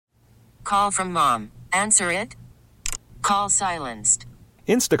Call from mom. Answer it. Call silenced.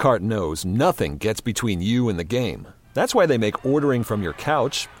 Instacart knows nothing gets between you and the game. That's why they make ordering from your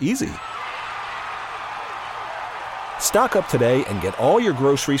couch easy. Stock up today and get all your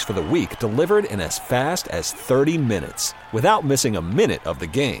groceries for the week delivered in as fast as 30 minutes without missing a minute of the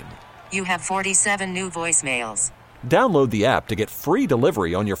game. You have 47 new voicemails. Download the app to get free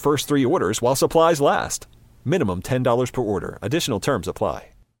delivery on your first 3 orders while supplies last. Minimum $10 per order. Additional terms apply.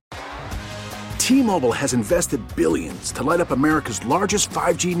 T-Mobile has invested billions to light up America's largest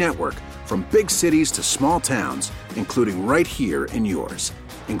 5G network, from big cities to small towns, including right here in yours.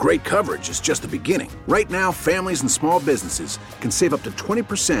 And great coverage is just the beginning. Right now, families and small businesses can save up to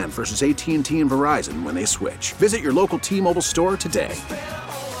 20% versus AT&T and Verizon when they switch. Visit your local T-Mobile store today.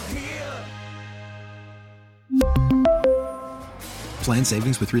 Plan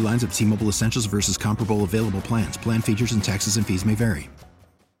savings with 3 lines of T-Mobile Essentials versus comparable available plans. Plan features and taxes and fees may vary.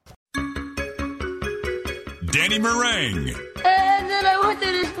 Danny Meringue. And then I went to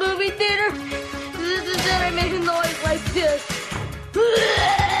this movie theater. Then I made a noise like this.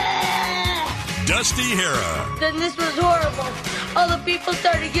 Dusty Hera. Then this was horrible. All the people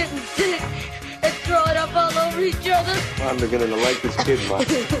started getting sick and throwing up all over each other. I'm beginning to like this kid, Mike.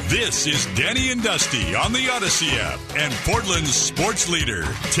 This is Danny and Dusty on the Odyssey app and Portland's sports leader,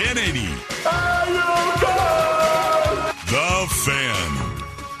 1080. The Fan.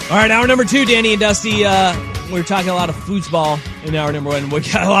 All right, hour number 2, Danny and Dusty. We're talking a lot of foosball in hour number 1. We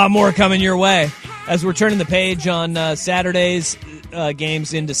got a lot more coming your way as we're turning the page on Saturday's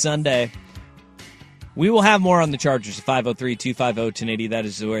games into Sunday. We will have more on the Chargers, 503-250-1080. That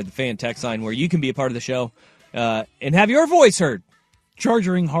is where the Fan text line, where you can be a part of the show and have your voice heard.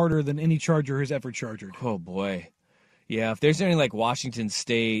 Chargering harder than any Charger has ever chargered. Oh, boy. Yeah, if there's any like Washington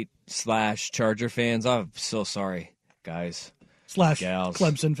State / Charger fans, I'm so sorry, guys. /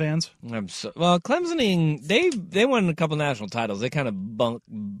 Clemson fans. Clemsoning, they won a couple national titles. They kind of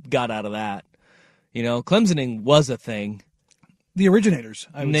got out of that. You know, Clemsoning was a thing. The originators,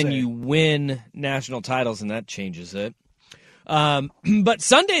 I would and then say. You win national titles, and that changes it. But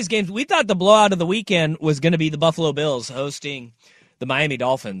Sunday's games, we thought the blowout of the weekend was going to be the Buffalo Bills hosting the Miami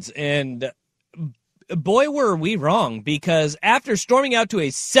Dolphins. And boy, were we wrong, because after storming out to a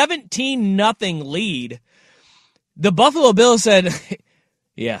 17-0 lead, the Buffalo Bills said,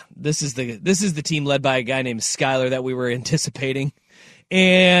 yeah, this is the team led by a guy named Skyler that we were anticipating.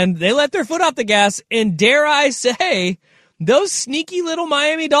 And they let their foot off the gas, and dare I say, those sneaky little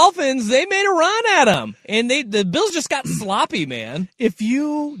Miami Dolphins, they made a run at them. And the Bills just got sloppy, man. If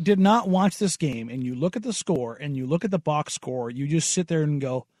you did not watch this game and you look at the score and you look at the box score, you just sit there and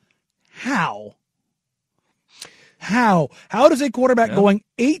go, how? How does a quarterback going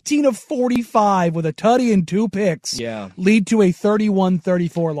 18 of 45 with a tutty and 2 picks lead to a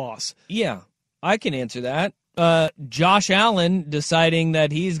 31-34 loss? Yeah, I can answer that. Josh Allen deciding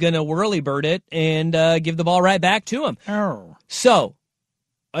that he's going to whirly-bird it and give the ball right back to him. Oh. So,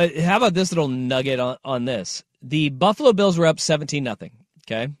 how about this little nugget on this? The Buffalo Bills were up 17-0,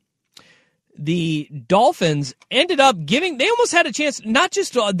 okay? The Dolphins ended up they almost had a chance, not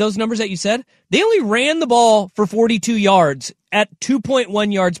just those numbers that you said, they only ran the ball for 42 yards at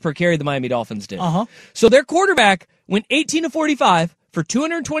 2.1 yards per carry, the Miami Dolphins did. Uh-huh. So their quarterback went 18 of 45 for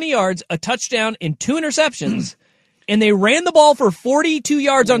 220 yards, a touchdown, and 2 interceptions, and they ran the ball for 42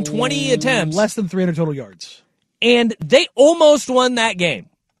 yards on 20 attempts. Less than 300 total yards. And they almost won that game.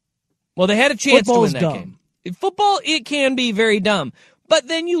 Well, they had a chance to win that game. Football, it can be very dumb. But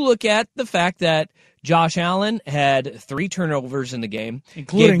then you look at the fact that Josh Allen had 3 turnovers in the game,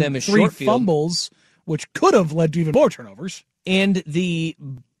 including gave them a 3 short field, fumbles, which could have led to even more turnovers. And the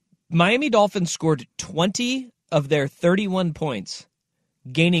Miami Dolphins scored 20 of their 31 points,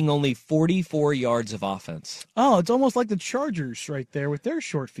 gaining only 44 yards of offense. Oh, it's almost like the Chargers right there with their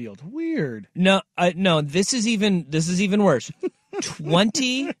short field. Weird. No, this is even worse.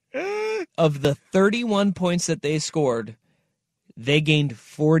 20 of the 31 points that they scored, they gained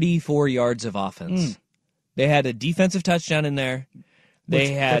 44 yards of offense. They had a defensive touchdown in there.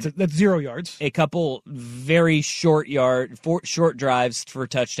 That's 0 yards. A couple very short drives for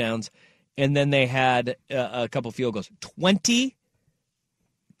touchdowns, and then they had a couple field goals. 20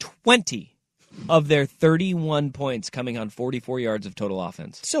 of their 31 points coming on 44 yards of total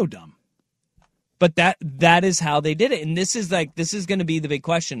offense. So dumb. But that is how they did it. And this is going to be the big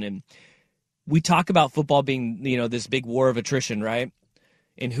question. And we talk about football being, this big war of attrition, right?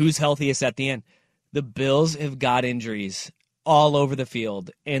 And who's healthiest at the end. The Bills have got injuries all over the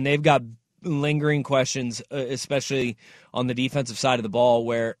field, and they've got lingering questions, especially on the defensive side of the ball,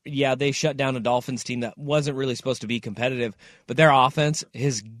 where, yeah, they shut down a Dolphins team that wasn't really supposed to be competitive, but their offense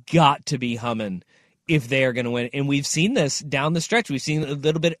has got to be humming if they are going to win. And we've seen this down the stretch. We've seen a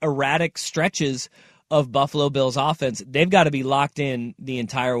little bit erratic stretches of Buffalo Bills offense. They've got to be locked in the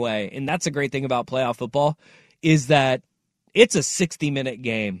entire way. And that's a great thing about playoff football, is that it's a 60-minute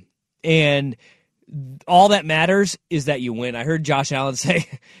game. And all that matters is that you win. I heard Josh Allen say,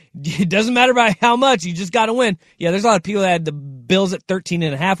 it doesn't matter by how much, you just got to win. Yeah, there's a lot of people that had the Bills at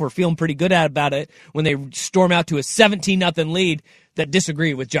 13.5 were feeling pretty good about it when they storm out to a 17-0 lead that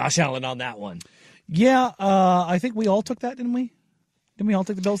disagree with Josh Allen on that one. Yeah, I think we all took that, didn't we? Didn't we all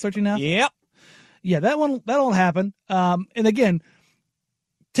take the Bills 13.5? Yep. Yeah, that'll happen. And again,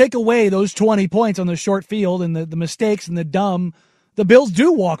 take away those 20 points on the short field and the mistakes and the Bills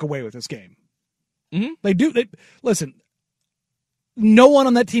do walk away with this game. Mm-hmm. They do. Listen, no one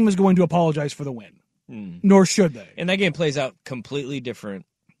on that team is going to apologize for the win, nor should they. And that game plays out completely different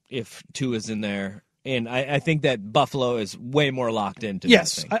if Tua is in there. And I think that Buffalo is way more locked into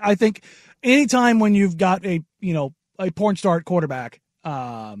this thing. I think anytime when you've got a porn star at quarterback,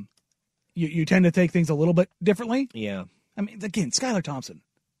 you tend to take things a little bit differently. Yeah. I mean, again, Skylar Thompson.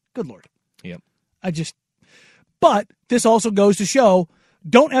 Good Lord. Yep. But this also goes to show,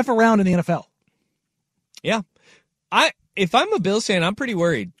 don't F around in the NFL. Yeah. If I'm a Bills fan, I'm pretty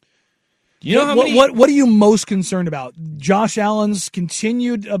worried. You know what are you most concerned about? Josh Allen's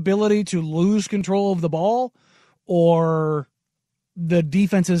continued ability to lose control of the ball, or the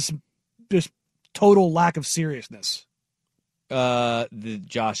defense's just total lack of seriousness? The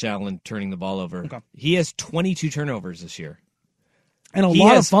Josh Allen turning the ball over. Okay. He has 22 turnovers this year. And a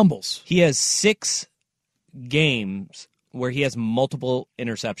lot of fumbles. He has 6 games where he has multiple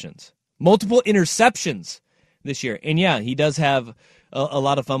interceptions. Multiple interceptions this year. And yeah, he does have a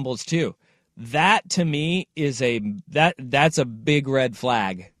lot of fumbles too. That to me is that's a big red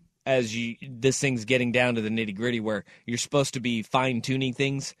flag as this thing's getting down to the nitty-gritty, where you're supposed to be fine-tuning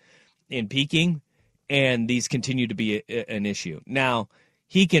things and peaking, and these continue to be an issue. Now,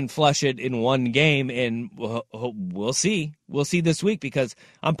 he can flush it in one game, and we'll see. We'll see this week, because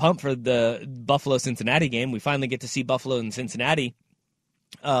I'm pumped for the Buffalo-Cincinnati game. We finally get to see Buffalo and Cincinnati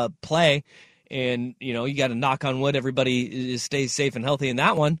play, and you got to knock on wood everybody stays safe and healthy in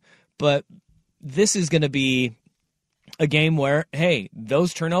that one. But this is going to be a game where, hey,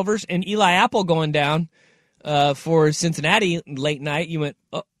 those turnovers and Eli Apple going down for Cincinnati late night, you went,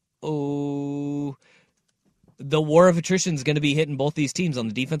 uh-oh. The war of attrition is going to be hitting both these teams on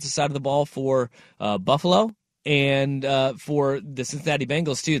the defensive side of the ball for Buffalo and for the Cincinnati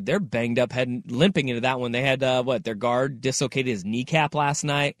Bengals, too. They're banged up, limping into that one. They had, their guard dislocated his kneecap last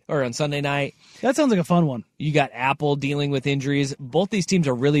night, or on Sunday night. That sounds like a fun one. You got Apple dealing with injuries. Both these teams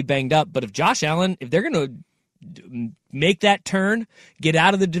are really banged up, but if Josh Allen, if they're going to make that turn, get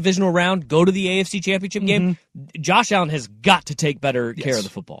out of the divisional round, go to the AFC Championship game, Josh Allen has got to take better care of the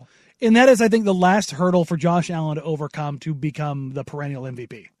football. And that is, I think, the last hurdle for Josh Allen to overcome to become the perennial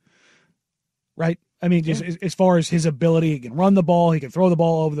MVP. Right? I mean, just as far as his ability, he can run the ball, he can throw the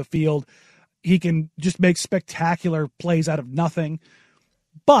ball over the field, he can just make spectacular plays out of nothing.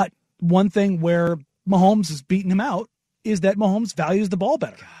 But one thing where Mahomes has beaten him out is that Mahomes values the ball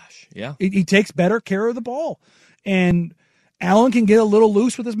better. Gosh, yeah. He takes better care of the ball. And Allen can get a little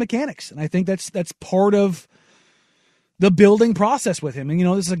loose with his mechanics. And I think that's part of the building process with him. And,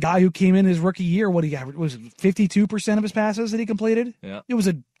 this is a guy who came in his rookie year. What he averaged was 52% of his passes that he completed. Yeah. It was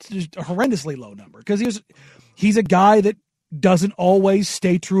just a horrendously low number, because he's a guy that doesn't always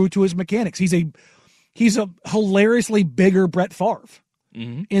stay true to his mechanics. He's a hilariously bigger Brett Favre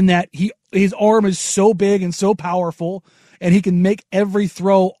in that his arm is so big and so powerful, and he can make every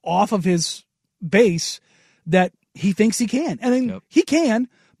throw off of his base that he thinks he can. And then he can,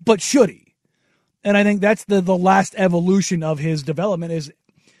 but should he? And I think that's the last evolution of his development, is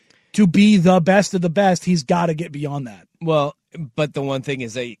to be the best of the best. He's got to get beyond that. Well, but the one thing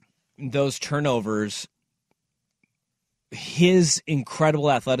is that those turnovers, his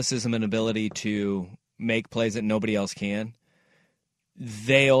incredible athleticism and ability to make plays that nobody else can,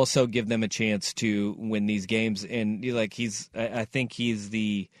 they also give them a chance to win these games. And I think he's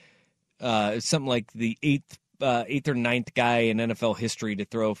the something like the eighth or ninth guy in NFL history to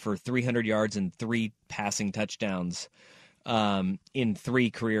throw for 300 yards and 3 passing touchdowns in 3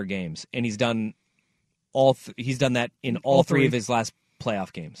 career games, and he's done that in all 3 of his last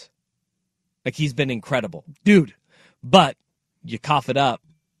playoff games. He's been incredible, dude. But you cough it up,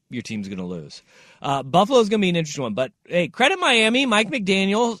 your team's going to lose. Buffalo's going to be an interesting one, but hey, credit Miami. Mike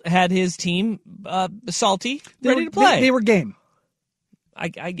McDaniel had his team salty, ready to play. They were game.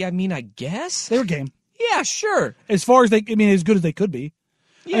 I mean, I guess They were game. Yeah, sure. As far as as good as they could be.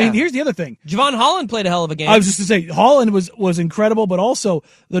 Yeah. I mean, here's the other thing. Javon Holland played a hell of a game. I was just to say, Holland was incredible, but also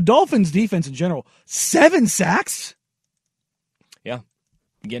the Dolphins' defense in general. 7 sacks. Yeah,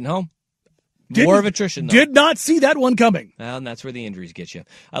 getting home. More of attrition, though. Did not see that one coming. Well, and that's where the injuries get you.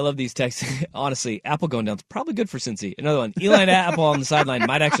 I love these texts. Honestly, Apple going down is probably good for Cincy. Another one. Eli Apple on the sideline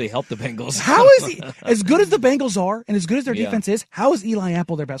might actually help the Bengals. How is he, as good as the Bengals are and as good as their defense is, how is Eli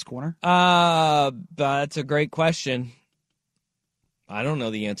Apple their best corner? That's a great question. I don't know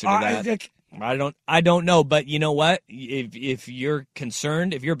the answer to that. I don't know, but you know what? If you're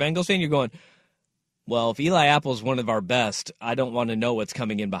concerned, if you're a Bengals fan, you're going, well, if Eli Apple's one of our best, I don't want to know what's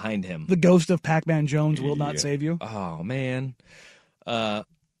coming in behind him. The ghost of Pac-Man Jones will not save you. Oh, man.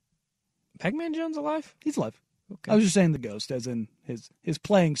 Pac-Man Jones alive? He's alive. Okay. I was just saying the ghost, as in his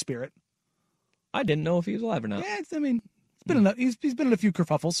playing spirit. I didn't know if he was alive or not. Yeah, it's been enough. He's been in a few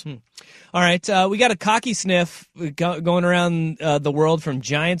kerfuffles. All right, we got a cocky sniff going around the world from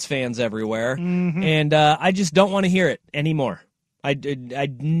Giants fans everywhere, and I just don't want to hear it anymore. I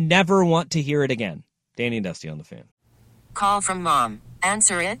never want to hear it again. Danny and Dusty on the Fan. Call from mom.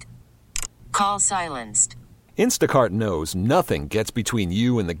 Answer it. Call silenced. Instacart knows nothing gets between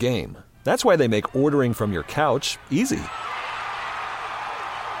you and the game. That's why they make ordering from your couch easy.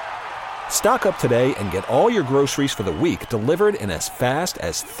 Stock up today and get all your groceries for the week delivered in as fast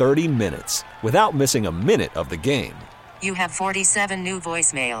as 30 minutes without missing a minute of the game. You have 47 new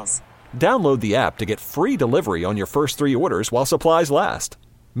voicemails. Download the app to get free delivery on your first 3 orders while supplies last.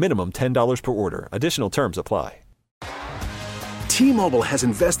 Minimum $10 per order. Additional terms apply. T-Mobile has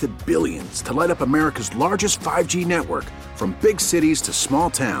invested billions to light up America's largest 5G network, from big cities to small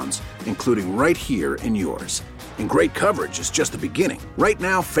towns, including right here in yours. And great coverage is just the beginning. Right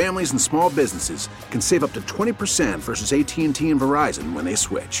now, families and small businesses can save up to 20% versus AT&T and Verizon when they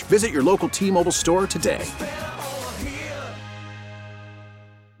switch. Visit your local T-Mobile store today.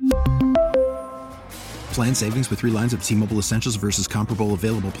 Plan savings with 3 lines of T-Mobile Essentials versus comparable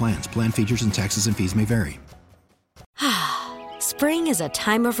available plans. Plan features and taxes and fees may vary. Spring is a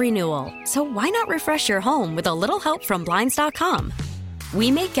time of renewal, so why not refresh your home with a little help from Blinds.com?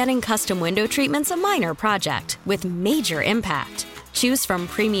 We make getting custom window treatments a minor project with major impact. Choose from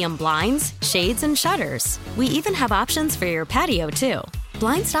premium blinds, shades, and shutters. We even have options for your patio, too.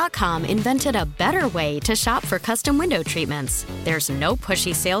 Blinds.com invented a better way to shop for custom window treatments. There's no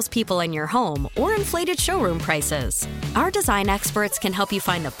pushy salespeople in your home or inflated showroom prices. Our design experts can help you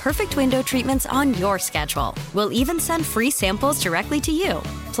find the perfect window treatments on your schedule. We'll even send free samples directly to you.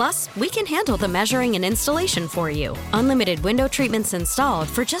 Plus, we can handle the measuring and installation for you. Unlimited window treatments installed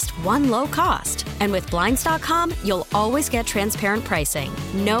for just one low cost. And with Blinds.com, you'll always get transparent pricing.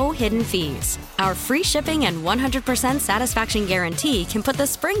 No hidden fees. Our free shipping and 100% satisfaction guarantee can put the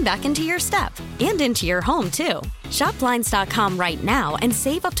spring back into your step and into your home, too. Shop Blinds.com right now and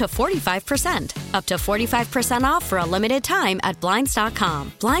save up to 45%. Up to 45% off for a limited time at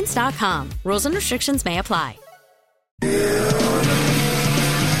Blinds.com. Blinds.com. Rules and restrictions may apply.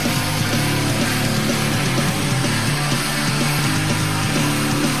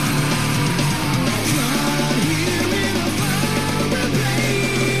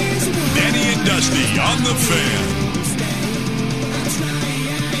 Danny and Dusty on the Fan.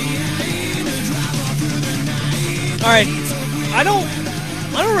 All right, I don't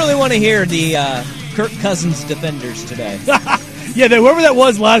really want to hear the Kirk Cousins defenders today. Yeah, whoever that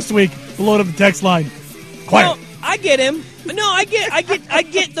was last week, load up the text line. Quiet. No, I get him. No, I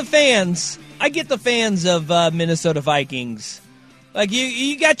get the fans. I get the fans of Minnesota Vikings. Like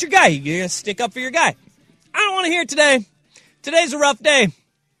you got your guy. You gotta stick up for your guy. I don't want to hear it today. Today's a rough day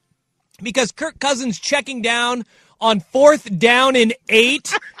because Kirk Cousins checking down on 4th down and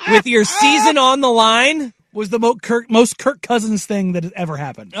 8 with your season on the line was the most Kirk Cousins thing that has ever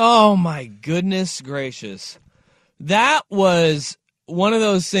happened. Oh, my goodness gracious. That was one of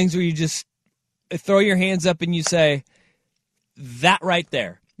those things where you just throw your hands up and you say, that right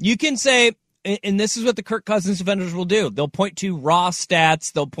there. You can say, and this is what the Kirk Cousins defenders will do. They'll point to raw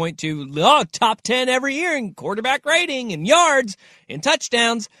stats. They'll point to top 10 every year in quarterback rating and yards and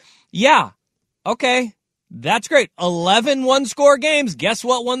touchdowns. Yeah, okay, that's great. 11 one-score games. Guess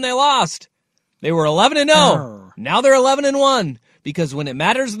what one they lost? They were 11-0. Now they're 11-1 because when it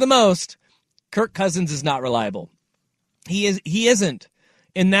matters the most, Kirk Cousins is not reliable. He isn't.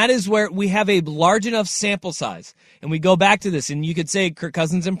 And that is where we have a large enough sample size. And we go back to this, and you could say Kirk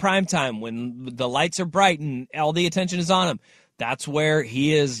Cousins in primetime when the lights are bright and all the attention is on him. That's where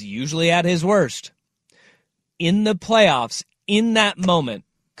he is usually at his worst. In the playoffs, in that moment,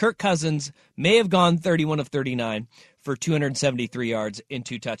 Kirk Cousins may have gone 31 of 39 for 273 yards and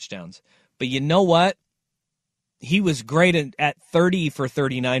 2 touchdowns. But you know what? He was great at 30 for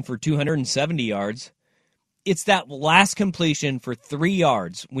 39 for 270 yards. It's that last completion for 3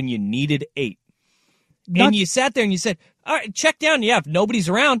 yards when you needed 8. And you sat there and you said, all right, check down. Yeah, if nobody's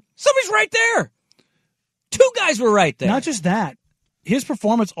around, somebody's right there. 2 guys were right there. Not just that. His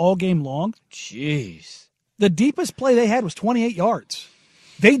performance all game long. Jeez. The deepest play they had was 28 yards.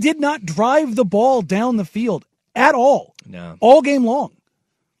 They did not drive the ball down the field at all. No. All game long.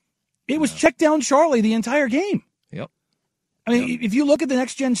 It was check down Charlie the entire game. Yep. I mean, if you look at the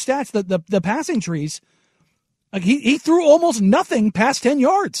next gen stats, the passing trees, like he threw almost nothing past 10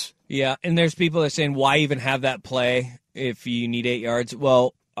 yards. Yeah, and there's people that are saying, why even have that play if you need 8 yards?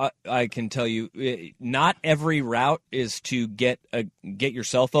 Well, I can tell you, not every route is to get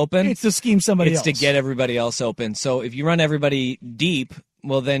yourself open. It's to scheme somebody else. It's to get everybody else open. So if you run everybody deep,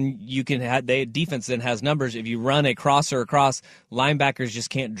 well, then you can have the defense then has numbers. If you run a crosser across, linebackers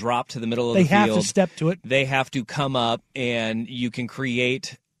just can't drop to the middle of the field. They have to step to it. They have to come up, and you can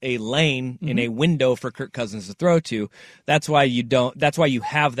create a lane in a window for Kirk Cousins to throw to. That's why you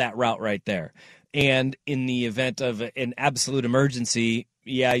have that route right there. And in the event of an absolute emergency,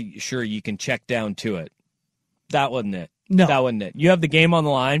 yeah, sure, you can check down to it. That wasn't it. No. That wasn't it. You have the game on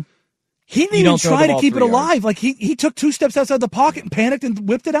the line. He didn't even try to keep it alive. Like he took 2 steps outside the pocket and panicked and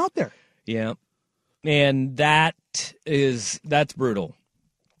whipped it out there. Yeah. And that's brutal.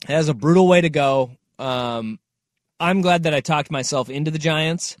 It has a brutal way to go. I'm glad that I talked myself into the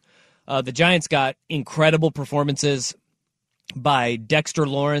Giants. The Giants got incredible performances by Dexter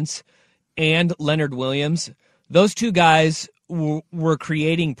Lawrence and Leonard Williams. Those 2 guys were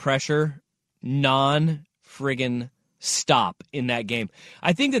creating pressure non-friggin' stop in that game.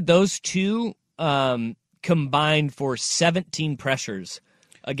 I think that those 2 combined for 17 pressures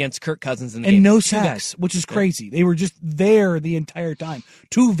against Kirk Cousins in the game. And no sacks, which is crazy. They were just there the entire time.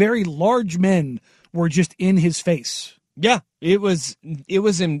 2 very large men were just in his face. Yeah, it was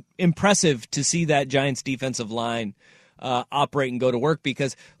impressive to see that Giants defensive line operate and go to work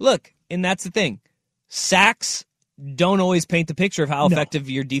because, look, and that's the thing, sacks don't always paint the picture of how effective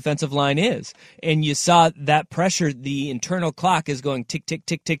your defensive line is. And you saw that pressure, the internal clock is going tick, tick,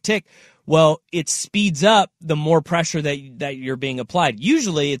 tick, tick, tick. Well, it speeds up the more pressure that you're being applied.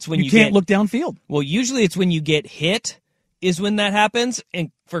 Usually it's when you can't look downfield. Well, usually it's when you get hit is when that happens.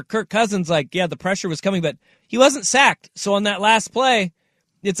 And for Kirk Cousins, the pressure was coming, but he wasn't sacked. So on that last play,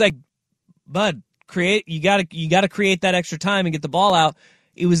 it's like, bud, you gotta create that extra time and get the ball out.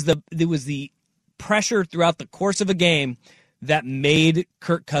 It was the pressure throughout the course of a game that made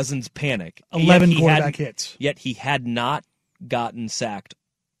Kirk Cousins panic. 11 quarterback hits. Yet he had not gotten sacked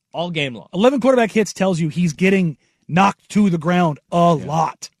all game long. 11 quarterback hits tells you he's getting knocked to the ground a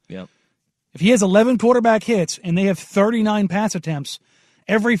lot. Yeah. If he has 11 quarterback hits and they have 39 pass attempts,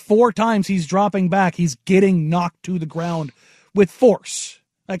 every 4 times he's dropping back, he's getting knocked to the ground with force.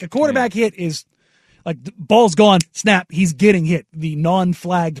 Like a quarterback hit is like the ball's gone, snap, he's getting hit. The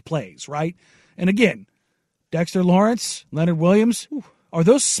non-flagged plays, right? And again, Dexter Lawrence, Leonard Williams, are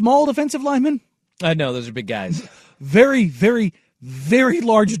those small defensive linemen? No, those are big guys. Very, very, very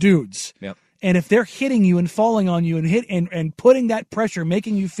large dudes. Yep. And if they're hitting you and falling on you and putting that pressure,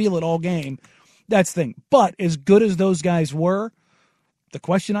 making you feel it all game, that's the thing. But as good as those guys were, the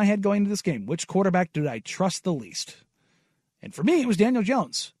question I had going into this game, which quarterback did I trust the least? And for me, it was Daniel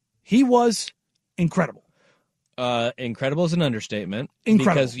Jones. He was incredible. Incredible is an understatement.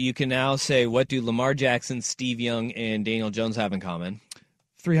 Incredible. Because you can now say, what do Lamar Jackson, Steve Young, and Daniel Jones have in common?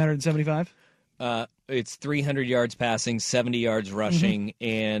 375? It's 300 yards passing, 70 yards rushing,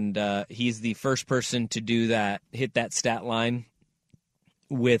 and he's the first person to do that, hit that stat line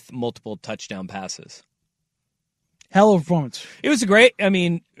with multiple touchdown passes. Hell of a performance. It was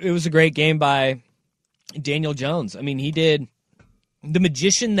a great game by Daniel Jones. I mean, he did the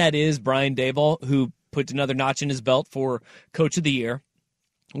magician that is Brian Daboll, who put another notch in his belt for Coach of the Year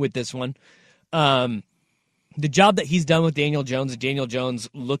with this one. The job that he's done with Daniel Jones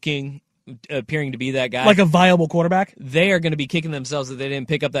appearing to be that guy. Like a viable quarterback? They are going to be kicking themselves that they didn't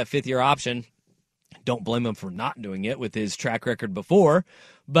pick up that 5th-year option. Don't blame him for not doing it with his track record before.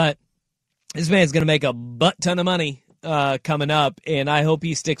 But this man's going to make a butt ton of money coming up, and I hope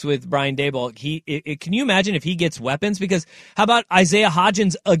he sticks with Brian Daboll. Can you imagine if he gets weapons? Because how about Isaiah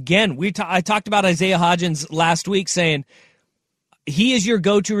Hodgins again? I talked about Isaiah Hodgins last week saying he is your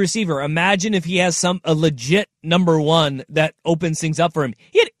go-to receiver. Imagine if he has a legit number 1 that opens things up for him.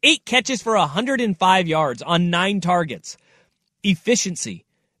 He had 8 catches for 105 yards on 9 targets. Efficiency.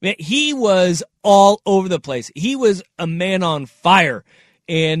 Man, he was all over the place. He was a man on fire.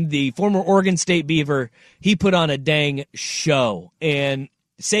 and the former Oregon State Beaver, he put on a dang show. And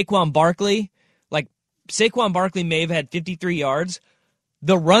Saquon Barkley may have had 53 yards.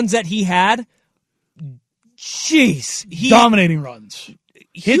 The runs that he had, jeez. Dominating runs.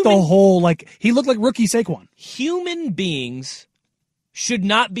 Hit the hole he looked like rookie Saquon. Human beings should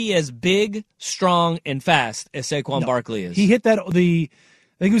not be as big, strong, and fast as Saquon Barkley is. He hit I think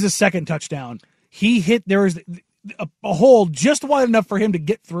it was his second touchdown. There was a hole just wide enough for him to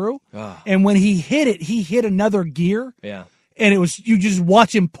get through. And when he hit it, he hit another gear. Yeah. And you just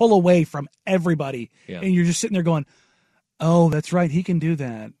watch him pull away from everybody. Yeah. And you're just sitting there going, oh, that's right. He can do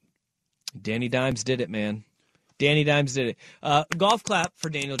that. Danny Dimes did it, man. Danny Dimes did it. Golf clap for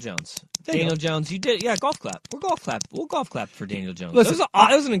Daniel Jones. Daniel Jones, you did it. Yeah, golf clap. We'll golf clap for Daniel Jones. Listen,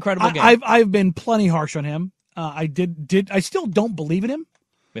 that was an incredible game. I've been plenty harsh on him. I still don't believe in him.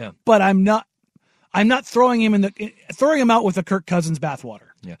 Yeah. But I'm not throwing him out with the Kirk Cousins bathwater.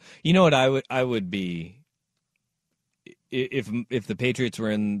 Yeah. You know what I would be if the Patriots were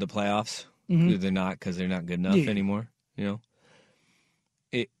in the playoffs. Mm-hmm. They're not, because they're not good enough anymore.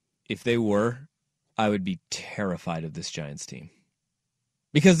 If they were, I would be terrified of this Giants team.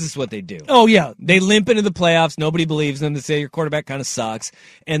 Because this is what they do. Oh, yeah. They limp into the playoffs. Nobody believes them. They say your quarterback kind of sucks.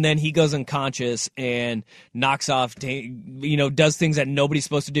 And then he goes unconscious and knocks off, does things that nobody's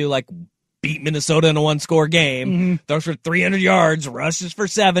supposed to do, like beat Minnesota in a one-score game, throws for 300 yards, rushes for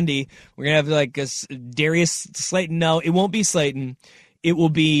 70. We're going to have Darius Slayton. No, it won't be Slayton. It will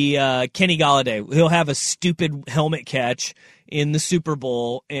be Kenny Golladay. He'll have a stupid helmet catch in the Super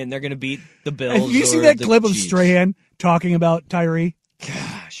Bowl, and they're going to beat the Bills. Have you seen that clip of Strahan talking about Tyree?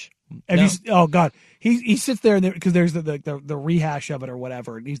 Gosh. Oh, God. He sits there because there's the rehash of it or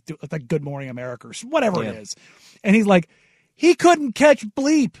whatever, and he's like Good Morning America or whatever it is. And he's like, he couldn't catch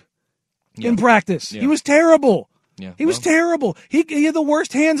bleep in practice. Yeah. He was terrible. Yeah, he was terrible. He had the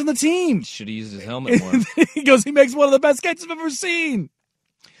worst hands on the team. Should have used his helmet more. He goes, he makes one of the best catches I've ever seen.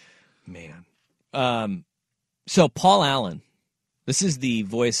 Man. So Paul Allen, this is the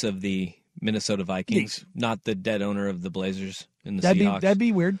voice of the Minnesota Vikings, not the dead owner of the Blazers and the Seahawks. That'd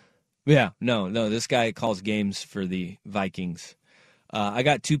be weird. Yeah, no. This guy calls games for the Vikings. I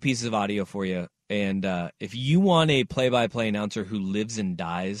got 2 pieces of audio for you. And if you want a play-by-play announcer who lives and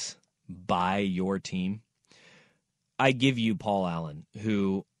dies by your team, I give you Paul Allen,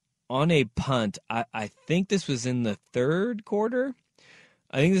 who on a punt, I think this was in the third quarter.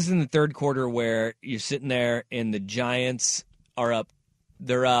 I think this is in the third quarter where you're sitting there and the Giants are up.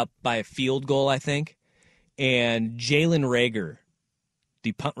 They're up by a field goal, I think. And Jalen Reagor,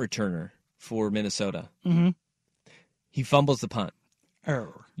 the punt returner for Minnesota, he fumbles the punt.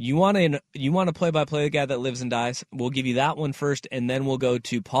 You want to play-by-play the guy that lives and dies? We'll give you that one first, and then we'll go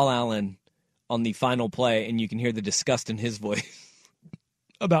to Paul Allen on the final play, and you can hear the disgust in his voice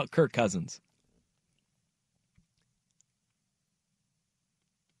about Kirk Cousins.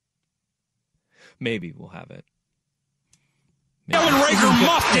 Maybe we'll have it. Jalen Reagor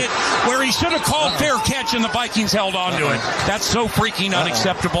muffed it where he should have called fair catch, and the Vikings held on to it. That's so freaking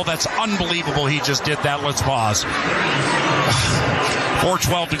unacceptable. That's unbelievable he just did that. Let's pause.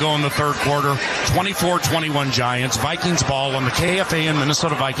 4:12 to go in the third quarter. 24-21 Giants. Vikings ball on the KFA and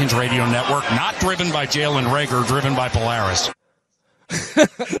Minnesota Vikings radio network. Not driven by Jalen Reagor, driven by Polaris.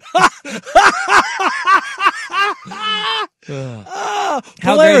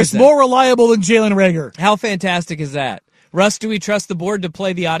 Polaris, more reliable than Jalen Reagor. How fantastic is that? Russ, do we trust the board to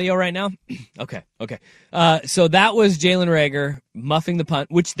play the audio right now? Okay. So that was Jalen Reagor muffing the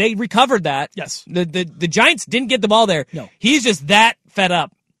punt, which they recovered that. Yes. The Giants didn't get the ball there. No. He's just that fed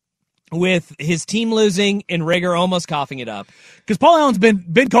up with his team losing and Reagor almost coughing it up. Because Paul Allen's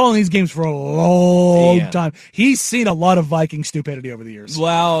been calling these games for a long time. He's seen a lot of Viking stupidity over the years.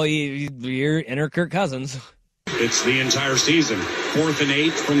 Well, you're enter Kirk Cousins. It's the entire season. 4th and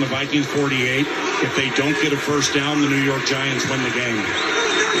 8 from the Vikings 48. If they don't get a first down, the New York Giants win the game.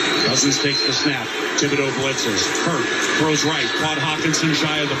 Cousins takes the snap. Thibodeau blitzes. Kirk throws right. Caught Hawkinson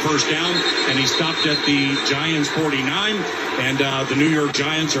shy of the first down, and he stopped at the Giants 49. And the New York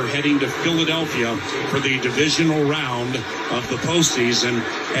Giants are heading to Philadelphia for the divisional round of the postseason,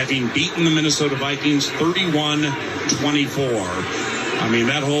 having beaten the Minnesota Vikings 31-24. I mean,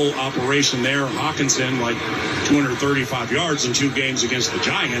 that whole operation there, Hawkinson, 235 yards in 2 games against the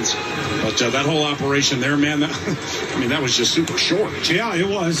Giants. But that whole operation there, man, that was just super short. Yeah, it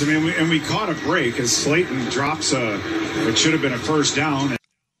was. I mean, we caught a break as Slayton drops what should have been a first down.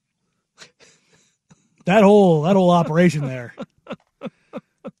 That whole operation there.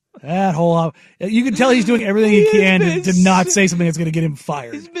 That whole you can tell he's doing everything he can to not say something that's going to get him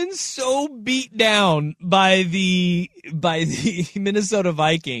fired. He's been so beat down by the Minnesota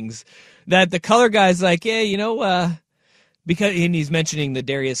Vikings that the color guy's like, yeah, because and he's mentioning the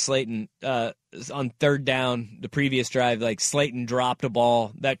Darius Slayton on third down, the previous drive, like Slayton dropped a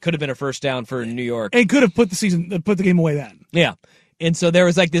ball that could have been a first down for New York. And could have put the game away then. Yeah. And so there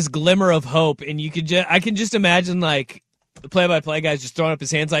was like this glimmer of hope, and I can just imagine like the play-by-play guy's just throwing up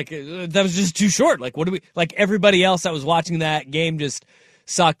his hands like, that was just too short. Like, what do we, like everybody else that was watching that game just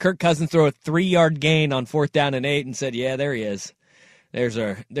saw Kirk Cousins throw a 3-yard gain on 4th down and 8 and said, yeah, there he is. There's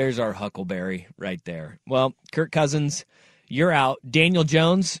our Huckleberry right there. Well, Kirk Cousins, you're out. Daniel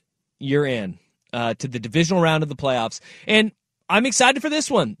Jones, you're in to the divisional round of the playoffs. And I'm excited for this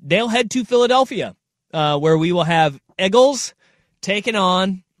one. They'll head to Philadelphia, where we will have Eagles taking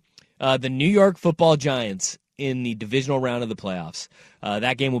on the New York Football Giants in the divisional round of the playoffs.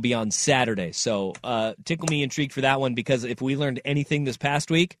 That game will be on Saturday. So tickle me intrigued for that one, because if we learned anything this past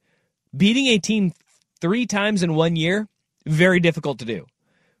week, beating a team 3 times in 1 year, very difficult to do.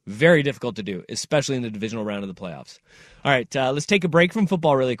 Very difficult to do, especially in the divisional round of the playoffs. All right, let's take a break from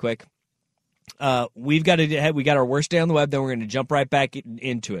football really quick. We got our worst day on the web, then we're going to jump right back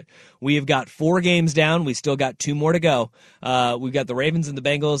into it. We have got 4 games down. We still got 2 more to go. We've got the Ravens and the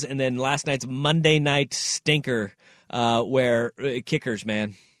Bengals, and then last night's Monday night stinker, where kickers.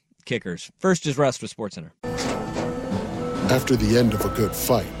 First is Russ with SportsCenter. After the end of a good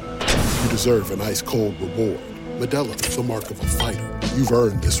fight, you deserve an ice-cold reward. Modelo, the mark of a fighter. You've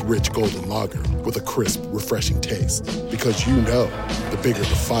earned this rich golden lager with a crisp, refreshing taste. Because you know, the bigger the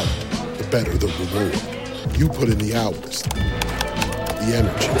fight, the better the reward. You put in the hours, the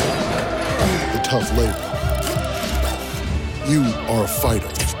energy, the tough labor. You are a fighter,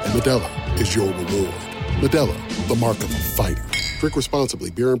 and Modelo is your reward. Modelo, the mark of a fighter. Drink responsibly.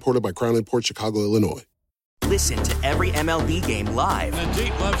 Beer imported by Crown Imports, Chicago, Illinois. Listen to every MLB game live. In the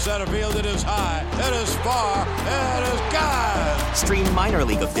deep left center field, it is high, it is far, it is God. Stream minor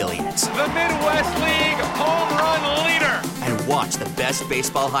league affiliates. The Midwest League home run leader. And watch the best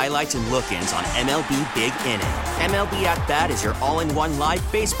baseball highlights and look-ins on MLB Big Inning. MLB At Bat is your all-in-one live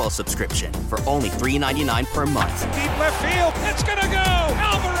baseball subscription for only $3.99 per month. Deep left field, it's gonna go.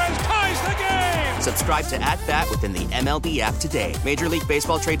 Alvarez ties the game. Subscribe to At Bat within the MLB app today. Major League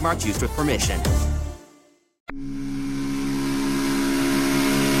Baseball trademarks used with permission.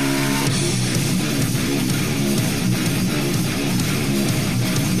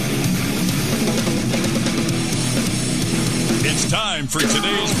 It's time for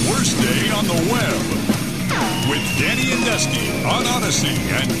today's worst day on the web with Danny and Dusty on Odyssey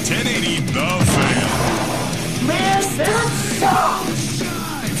and 1080 The Fan. Man, that sucks!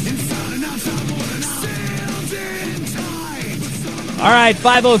 All right,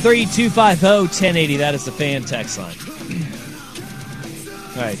 503-250-1080. That is the Fan text line.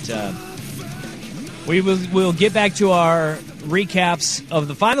 All right, we'll get back to our recaps of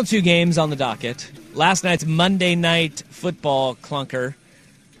the final 2 games on the docket. Last night's Monday night football clunker,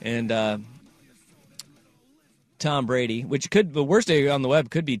 and Tom Brady, which could, the worst day on the web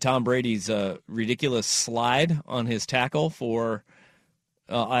could be Tom Brady's ridiculous slide on his tackle for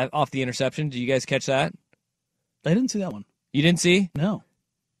off the interception. Did you guys catch that? I didn't see that one. You didn't see? No.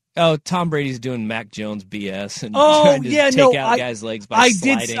 Oh, Tom Brady's doing Mac Jones BS and trying to take out guys' legs by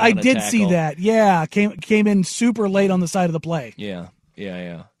sliding on a I did tackle. see that. Yeah, came in super late on the side of the play. Yeah.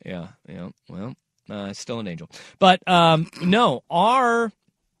 Well, still an angel. But no, our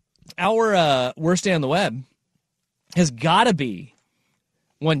worst day on the web has got to be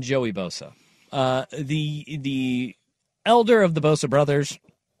one Joey Bosa. The elder of the Bosa brothers,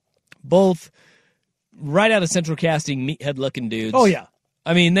 both right out of Central Casting, meathead-looking dudes. Oh, yeah.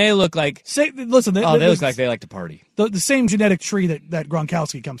 I mean, they look like... They look like they like to party. The same genetic tree that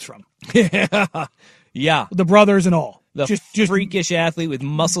Gronkowski comes from. Yeah. The brothers and all. Just freakish athlete with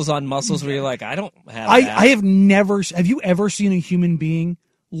muscles on muscles where you're like, I don't have that. I have never... Have you ever seen a human being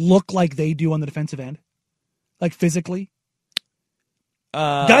look like they do on the defensive end? Like physically?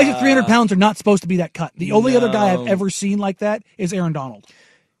 Guys at 300 pounds are not supposed to be that cut. The only other guy I've ever seen like that is Aaron Donald.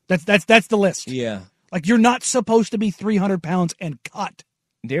 That's the list. Yeah. Like, you're not supposed to be 300 pounds and cut.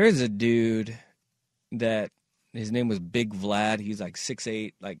 There is a dude that his name was Big Vlad. He's like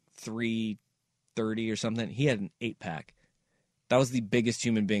 6'8", like 330 or something. He had an 8-pack. That was the biggest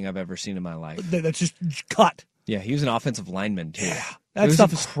human being I've ever seen in my life. That's just cut. Yeah, he was an offensive lineman, too. Yeah, that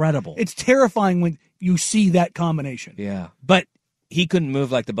stuff is incredible. It's terrifying when you see that combination. Yeah, but he couldn't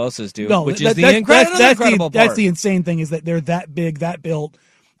move like the Bosas do, no, which is the incredible part. That's the insane thing, is that they're that big, that built,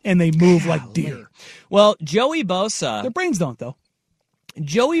 and they move like deer. Well, Joey Bosa... Their brains don't, though.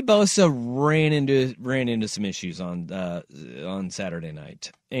 Joey Bosa ran into some issues on Saturday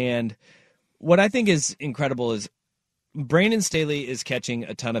night, and what I think is incredible is Brandon Staley is catching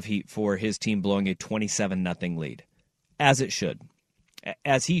a ton of heat for his team blowing a 27-0 lead, as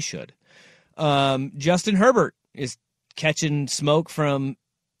he should. Justin Herbert is catching smoke from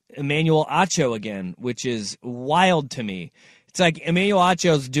Emmanuel Acho again, which is wild to me. It's like Emmanuel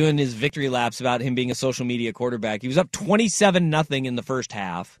Acho's doing his victory laps about him being a social media quarterback. He was up 27-0 in the first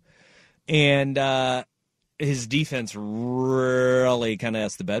half, and his defense really kind of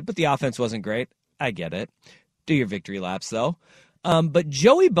asked the bed, but the offense wasn't great. I get it. Do your victory laps, though. But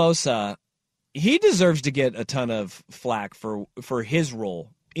Joey Bosa, he deserves to get a ton of flack for his role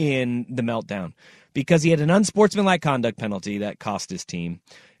in the meltdown because he had an unsportsmanlike conduct penalty that cost his team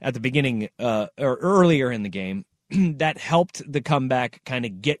at the beginning or earlier in the game. That helped the comeback kind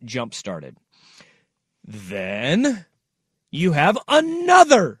of get jump-started. Then you have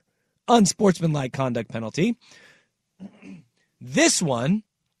another unsportsmanlike conduct penalty. This one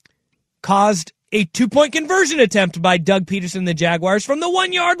caused a 2-point conversion attempt by Doug Peterson and the Jaguars from the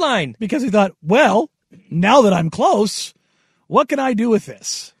 1-yard line. Because he thought, well, now that I'm close, what can I do with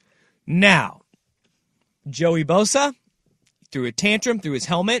this? Now, Joey Bosa threw a tantrum, threw his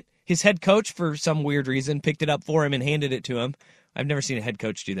helmet. His head coach, for some weird reason, picked it up for him and handed it to him. I've never seen a head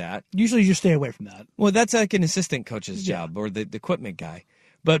coach do that. Usually you just stay away from that. Well, that's like an assistant coach's job or the equipment guy.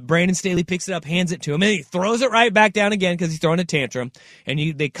 But Brandon Staley picks it up, hands it to him, and he throws it right back down again because he's throwing a tantrum.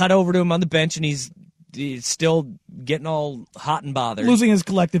 And they cut over to him on the bench, and he's still getting all hot and bothered. Losing his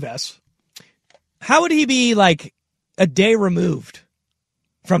collective S. How would he be like a day removed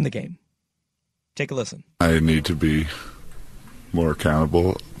from the game? Take a listen. I need to be more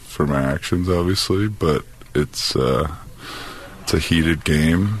accountable for my actions, obviously, but it's a heated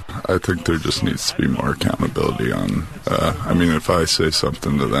game. I think there just needs to be more accountability on, if I say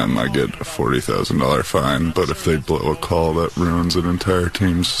something to them, I get a $40,000 fine, but if they blow a call that ruins an entire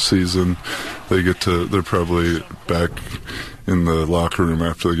team's season, they're probably back in the locker room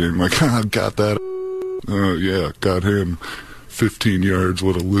after the game like, got that, got him 15 yards,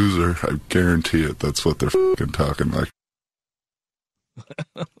 what a loser. I guarantee it, that's what they're fucking talking like.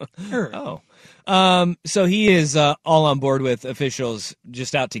 So he is all on board with officials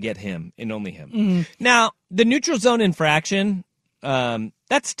just out to get him and only him. Mm-hmm. Now, the neutral zone infraction,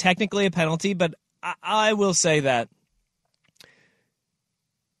 that's technically a penalty, but I will say that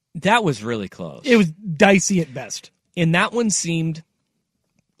was really close. It was dicey at best. And that one seemed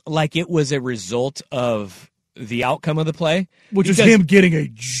like it was a result of the outcome of the play. Which was him getting a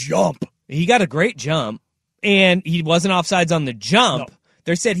jump. He got a great jump. And he wasn't offsides on the jump. No.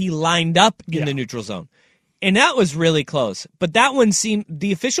 They said he lined up in the neutral zone. And that was really close. But that one seemed,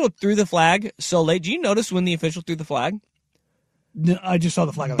 the official threw the flag so late. Do you notice when the official threw the flag? No, I just saw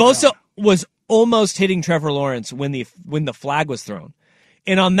the flag. Bosa was almost hitting Trevor Lawrence when the flag was thrown.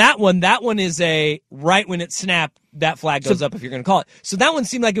 And on that one is a right when it snapped, that flag goes up if you're going to call it. So that one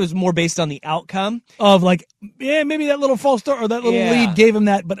seemed like it was more based on the outcome. Of like, maybe that little false start or that little lead gave him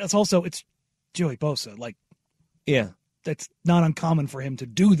that. But it's Joey Bosa. Like, yeah, that's not uncommon for him to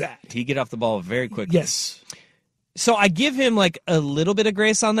do that. He get off the ball very quickly. Yes. So I give him like a little bit of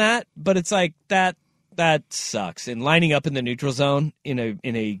grace on that, but it's like that sucks. And lining up in the neutral zone in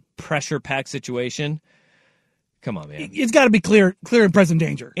a pressure packed situation, come on, man. It's got to be clear and present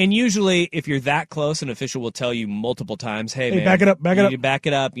danger. And usually, if you're that close, an official will tell you multiple times, "Hey, man, back it up, you need to back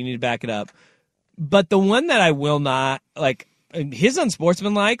it up. You need to back it up." But the one that I will not like, his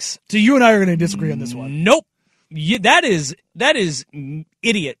unsportsmanlikes. So you and I are going to disagree on this one. Nope. That is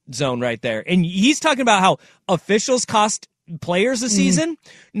idiot zone right there. And he's talking about how officials cost players a season.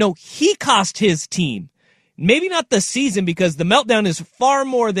 No, he cost his team. Maybe not the season because the meltdown is far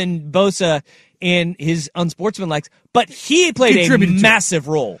more than Bosa and his unsportsmanlikes, but he played a massive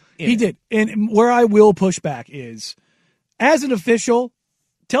role. He did. And where I will push back is, as an official,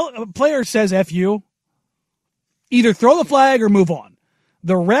 tell a player says F you, either throw the flag or move on.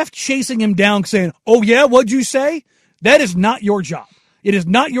 The ref chasing him down saying, "Oh yeah, what'd you say?" That is not your job. It is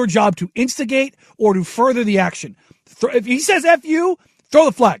not your job to instigate or to further the action. If he says F you, throw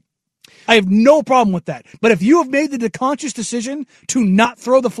the flag. I have no problem with that. But if you have made the conscious decision to not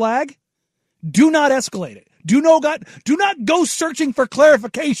throw the flag, do not escalate it. Do not go searching for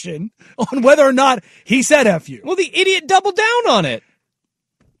clarification on whether or not he said F you. Well, the idiot doubled down on it.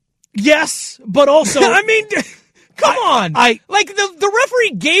 Yes, but also... I mean... Come on. The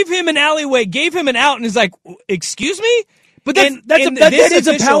referee gave him an alleyway, gave him an out, and is like, "Excuse me?" But that is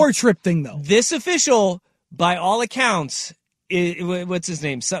a power trip thing, though. This official, by all accounts, what's his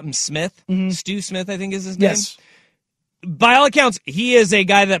name? Something Smith? Mm-hmm. Stu Smith, I think is his name. Yes. by all accounts, he is a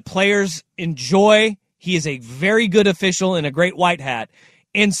guy that players enjoy. He is a very good official in a great white hat.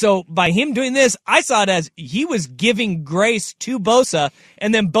 And so by him doing this, I saw it as he was giving grace to Bosa,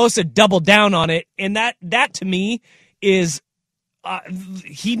 and then Bosa doubled down on it. And that to me is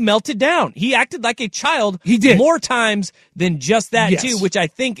he melted down. He acted like a child. He did. More times than just that, Yes. too, which I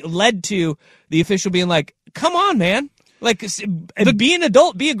think led to the official being like, come on, man. Like, be an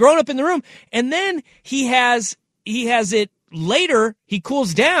adult, be a grown-up in the room. And then he has it later, he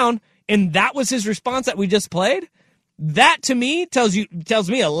cools down, and that was his response that we just played. That, to me, tells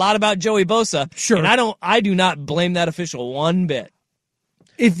me a lot about Joey Bosa. Sure. And I do not blame that official one bit.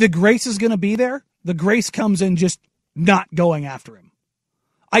 If the grace is going to be there, the grace comes in just not going after him.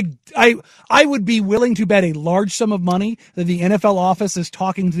 I would be willing to bet a large sum of money that the NFL office is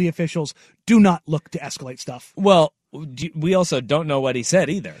talking to the officials. Do not look to escalate stuff. Well, we also don't know what he said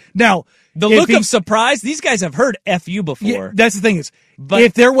either. Now, the look of surprise, these guys have heard F you before. Yeah, that's the thing is,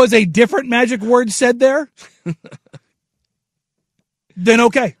 if there was a different magic word said there, then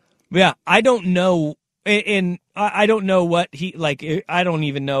okay. Yeah, I don't know, and I don't know what he, like, I don't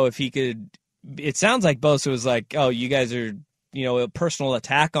even know if he could, it sounds like Bosa was like, oh, you guys are, a personal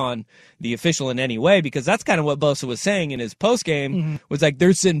attack on the official in any way, because that's kind of what Bosa was saying in his postgame, was like,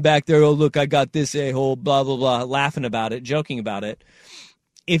 they're sitting back there, oh, look, I got this a-hole, blah, blah, blah, laughing about it, joking about it.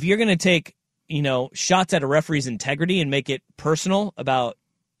 If you're going to take, shots at a referee's integrity and make it personal about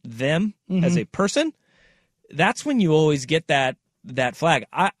them as a person, that's when you always get that flag.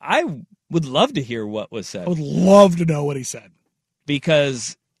 I would love to hear what was said. I would love to know what he said.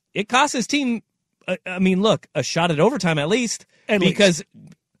 Because it cost his team, look, a shot at overtime at least. Because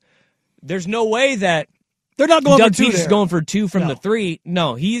there's no way that they're not going Doug for two. Peterson is going for two from the three.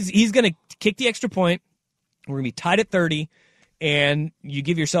 No, he's going to kick the extra point. We're going to be tied at 30, and you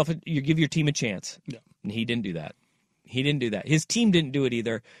give your team a chance. Yeah. And he didn't do that. His team didn't do it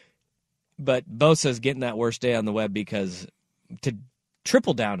either. But Bosa's getting that worst day on the web because to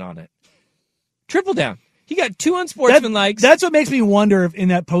triple down on it. Triple down. He got 2 unsportsmanlike. That's what makes me wonder if in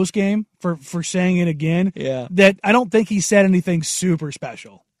that post game for saying it again. Yeah. That I don't think he said anything super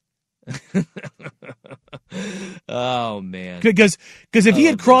special. Oh man. Because if he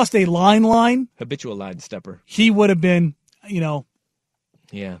had crossed a line, habitual line stepper, he would have been,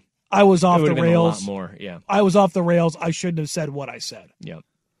 Yeah. I was off the been rails. A lot more. Yeah. I was off the rails. I shouldn't have said what I said. Yeah.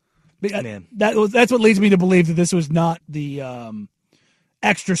 Man. That's what leads me to believe that this was not the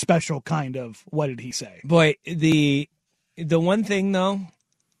extra special kind of what did he say. Boy, the one thing though,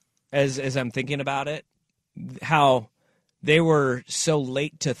 as I'm thinking about it, how they were so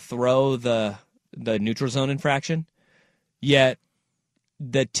late to throw the neutral zone infraction, yet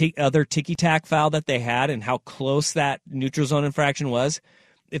the other ticky-tack foul that they had and how close that neutral zone infraction was,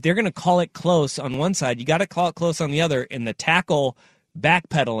 if they're going to call it close on one side, you got to call it close on the other, and the tackle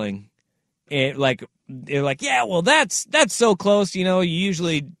backpedaling, they're like, yeah, well, that's so close, you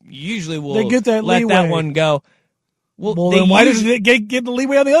usually will they get that let leeway. that one go. Well, then why does it get the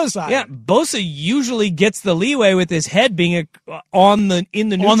leeway on the other side? Yeah, Bosa usually gets the leeway with his head being in the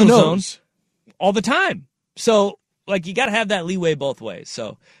neutral zone all the time. So, you got to have that leeway both ways.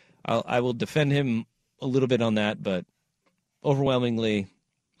 So, I will defend him a little bit on that, but overwhelmingly,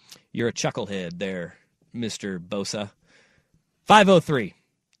 you're a chucklehead there, Mr. Bosa.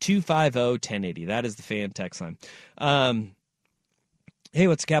 503-250-1080. That is the Fan text line. Hey,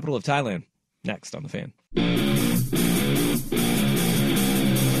 what's the capital of Thailand? Next on the Fan.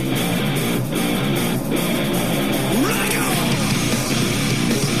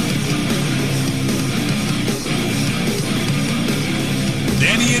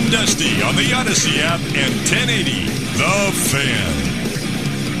 Danny and Dusty on the Odyssey app and 1080 The Fan.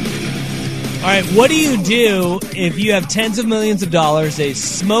 All right, what do you do if you have tens of millions of dollars, a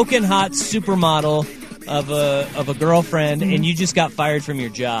smoking hot supermodel of a girlfriend, and you just got fired from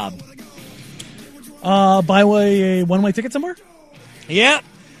your job? Buy a one-way ticket somewhere? Yeah.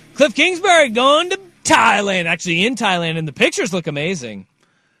 Cliff Kingsbury going to Thailand, actually in Thailand, and the pictures look amazing.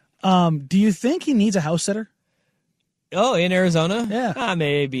 Do you think he needs a house sitter? Oh, in Arizona? Yeah.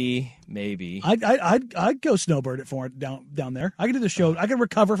 Maybe. I'd go snowbird it for it down there. I could do the show. I could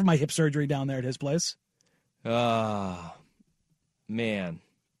recover from my hip surgery down there at his place. Oh, man.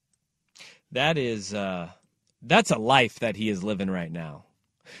 That is that's a life that he is living right now.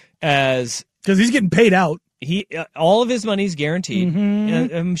 Because he's getting paid out. He all of his money's guaranteed. Mm-hmm.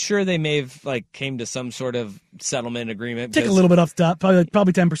 And I'm sure they may have came to some sort of settlement agreement. Take a little bit off the top,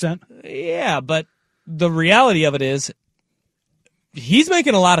 probably 10%. Yeah, but the reality of it is he's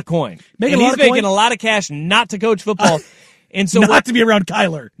making a lot of coin. He's making a lot of cash not to coach football. And so not to be around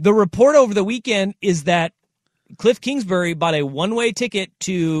Kyler. The report over the weekend is that Cliff Kingsbury bought a one-way ticket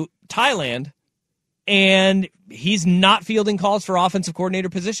to Thailand, and he's not fielding calls for offensive coordinator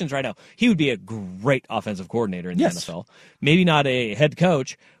positions right now. He would be a great offensive coordinator in the NFL. Maybe not a head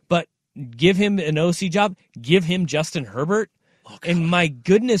coach, but give him an OC job. Give him Justin Herbert. And my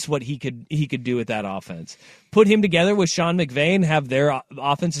goodness, what he could do with that offense. Put him together with Sean McVay and have their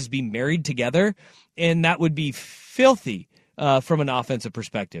offenses be married together, and that would be filthy from an offensive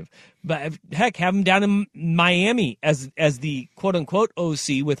perspective. But heck, have him down in Miami as the quote-unquote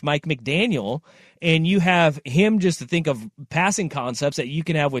OC with Mike McDaniel, and you have him just to think of passing concepts that you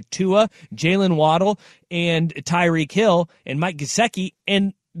can have with Tua, Jalen Waddle, and Tyreek Hill, and Mike Gesicki,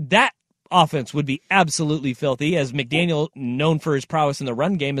 and that offense would be absolutely filthy, as McDaniel, known for his prowess in the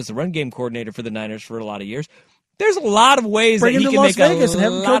run game, as the run game coordinator for the Niners for a lot of years. There's a lot of ways Bring that he him to can Las make Vegas a and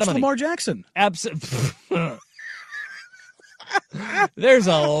have him lot coach of money. Lamar Jackson. Absolutely. There's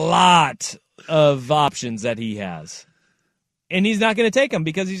a lot of options that he has. And he's not going to take them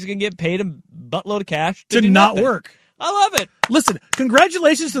because he's going to get paid a buttload of cash to do not nothing. work. I love it. Listen,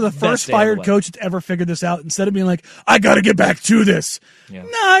 congratulations to the first day of the fired way. coach that's ever figured this out. Instead of being like, I got to get back to this. Yeah. Nah,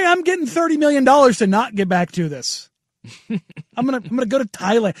 I'm getting $30 million to not get back to this. I'm gonna go to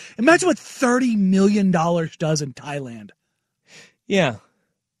Thailand. Imagine what $30 million does in Thailand. Yeah.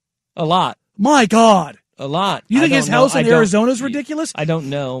 A lot. My God. A lot. You think I his don't know. house in I don't- Arizona is ridiculous? I don't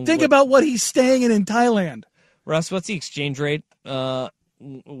know. Think about what he's staying in Thailand. Russ, what's the exchange rate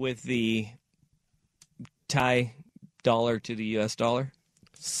with the Thai dollar to the U.S. dollar?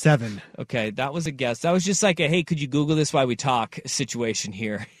 7. Okay, that was a guess. That was just like a, hey, could you Google this while we talk situation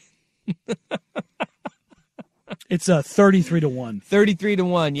here. It's 33-1.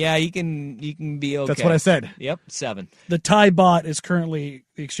 33-1. Yeah, you can be okay. That's what I said. Yep, 7. The Thai baht is currently,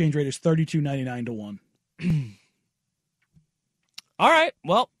 the exchange rate is 32.99 to 1. All right,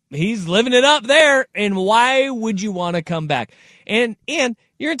 well, he's living it up there, and why would you want to come back? And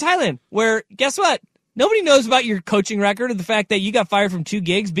you're in Thailand, where, guess what? Nobody knows about your coaching record or the fact that you got fired from 2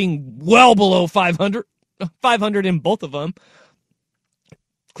 gigs being well below 500 in both of them.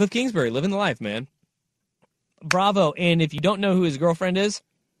 Cliff Kingsbury, living the life, man. Bravo. And if you don't know who his girlfriend is,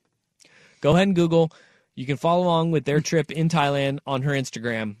 go ahead and Google. You can follow along with their trip in Thailand on her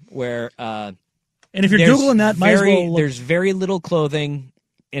Instagram, where and if you're Googling that, might as well look. There's very little clothing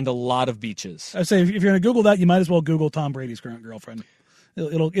and a lot of beaches. I say if you're going to Google that, you might as well Google Tom Brady's current girlfriend.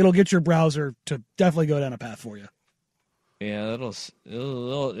 It'll get your browser to definitely go down a path for you. Yeah,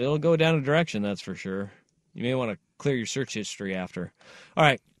 it'll go down a direction, that's for sure. You may want to clear your search history after. All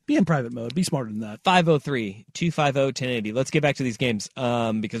right. Be in private mode. Be smarter than that. 503-250-1080. Let's get back to these games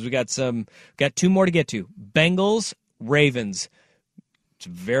because we got 2 more to get to. Bengals, Ravens. It's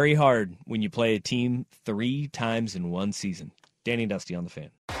very hard when you play a team 3 times in one season. Danny and Dusty on the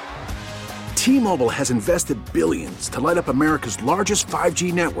Fan. T-Mobile has invested billions to light up America's largest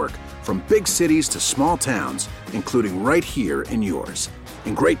 5G network, from big cities to small towns, including right here in yours.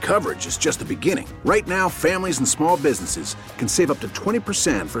 And great coverage is just the beginning. Right now, families and small businesses can save up to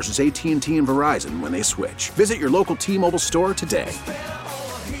 20% versus AT&T and Verizon when they switch. Visit your local T-Mobile store today.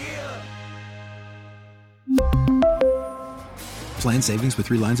 Plan savings with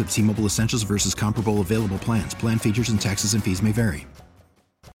 3 lines of T-Mobile Essentials versus comparable available plans. Plan features and taxes and fees may vary.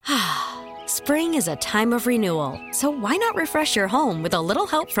 Spring is a time of renewal, so why not refresh your home with a little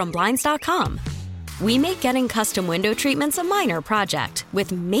help from Blinds.com? We make getting custom window treatments a minor project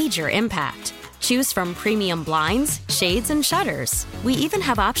with major impact. Choose from premium blinds, shades, and shutters. We even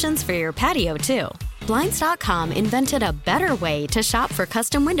have options for your patio, too. Blinds.com invented a better way to shop for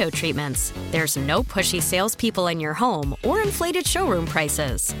custom window treatments. There's no pushy salespeople in your home or inflated showroom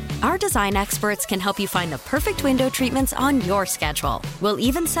prices. Our design experts can help you find the perfect window treatments on your schedule. We'll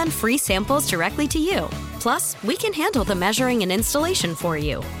even send free samples directly to you. Plus, we can handle the measuring and installation for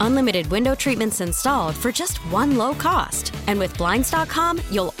you. Unlimited window treatments installed for just one low cost. And with Blinds.com,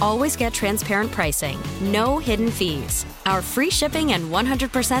 you'll always get transparent pricing. No hidden fees. Our free shipping and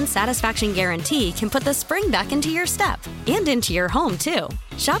 100% satisfaction guarantee can put the spring back into your step and into your home, too.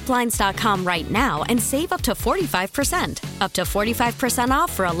 Shop Blinds.com right now and save up to 45%. Up to 45%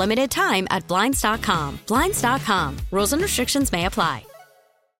 off for a limited time at Blinds.com. Blinds.com. Rules and restrictions may apply.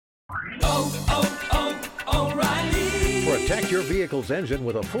 Protect your vehicle's engine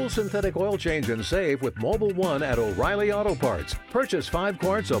with a full synthetic oil change and save with Mobil 1 at O'Reilly Auto Parts. Purchase 5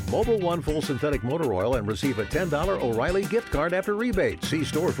 quarts of Mobil 1 full synthetic motor oil and receive a $10 O'Reilly gift card after rebate. See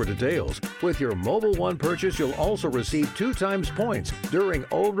store for details. With your Mobil 1 purchase, you'll also receive 2 times points during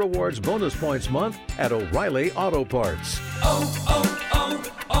O Rewards Bonus Points Month at O'Reilly Auto Parts.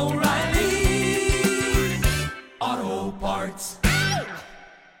 O'Reilly.